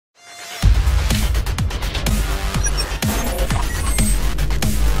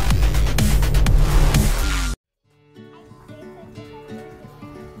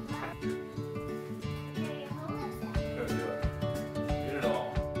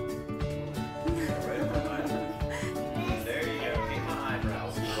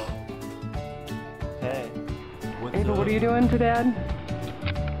So what are you doing to Dad?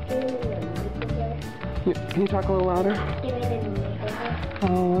 Can you talk a little louder?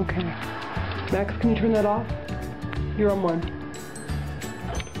 Oh, okay. Max, can you turn that off? You're on one.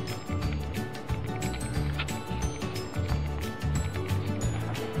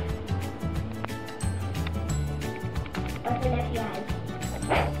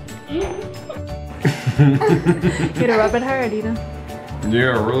 You gotta rub it hard, Eden.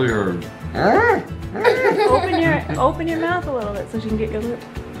 Yeah, really hard. Open your mouth a little bit so she can get your lip.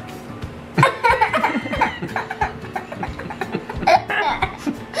 I'm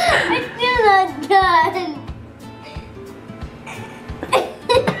still not done.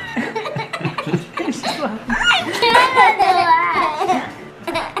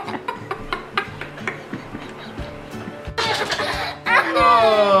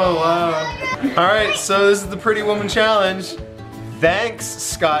 Oh, wow. Alright, so this is the Pretty Woman Challenge. Thanks,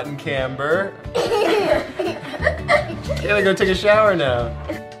 Scott and Camber. Gotta go take a shower now.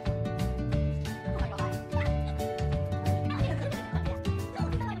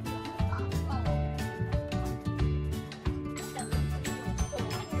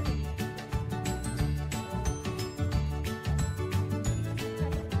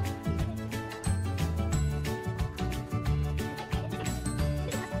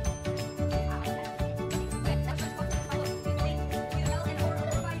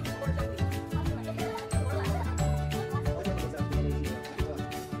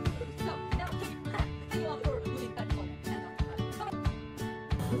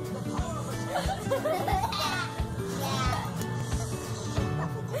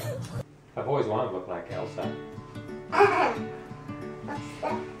 I've always wanted to look like Elsa.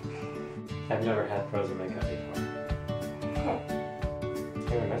 I've never had frozen makeup before.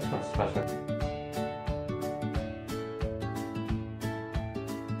 Hey, this one's special.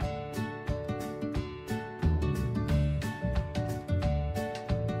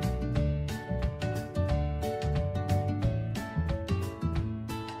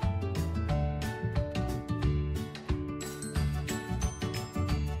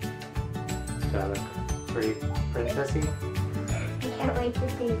 Do I look pretty princessy? I can't wait to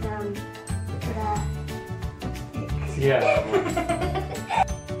see the Yeah.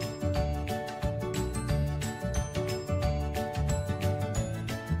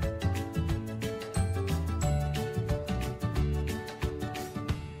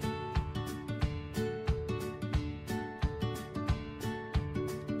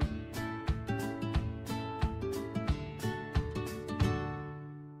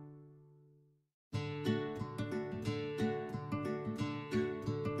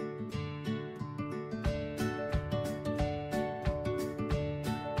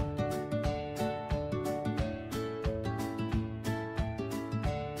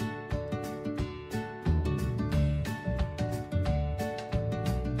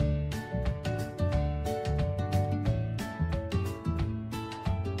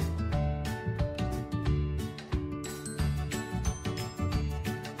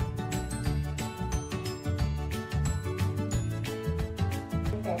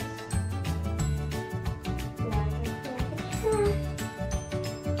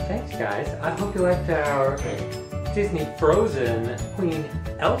 Thanks, guys. I hope you liked our Disney Frozen Queen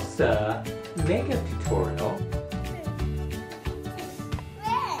Elsa makeup tutorial.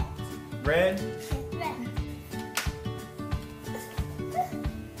 Red?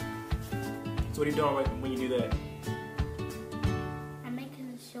 So what are you doing when you do that? I'm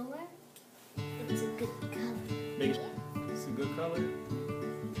making sure it's a good color. Make it, it's a good color?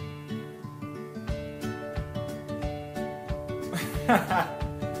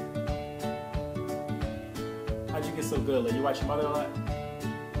 How'd you get so good? Like, you watch your mother a lot?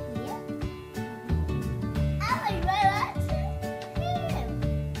 Yeah. I like my watch.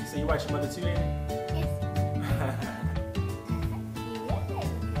 So you watch your mother too, Aiden? Yes.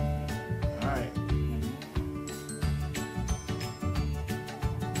 Alright.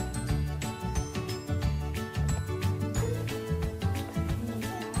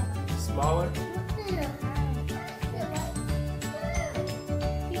 Smaller?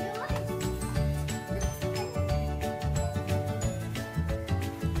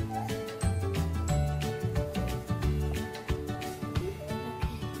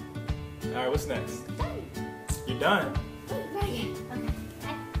 Alright, what's next? You're done. Okay.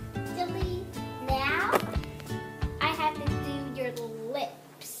 Actually, now I have to do your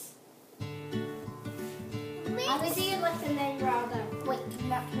lips. I'm gonna do your lips and then you're all done. Wait,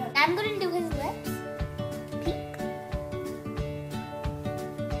 no. I'm gonna do his lips. Peek.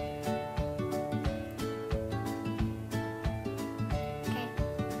 Okay,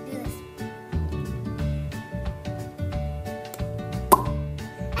 do this.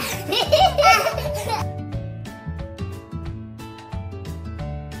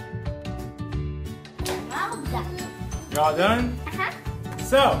 all done? Uh-huh.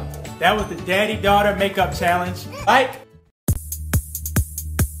 So, that was the daddy-daughter makeup challenge. Like,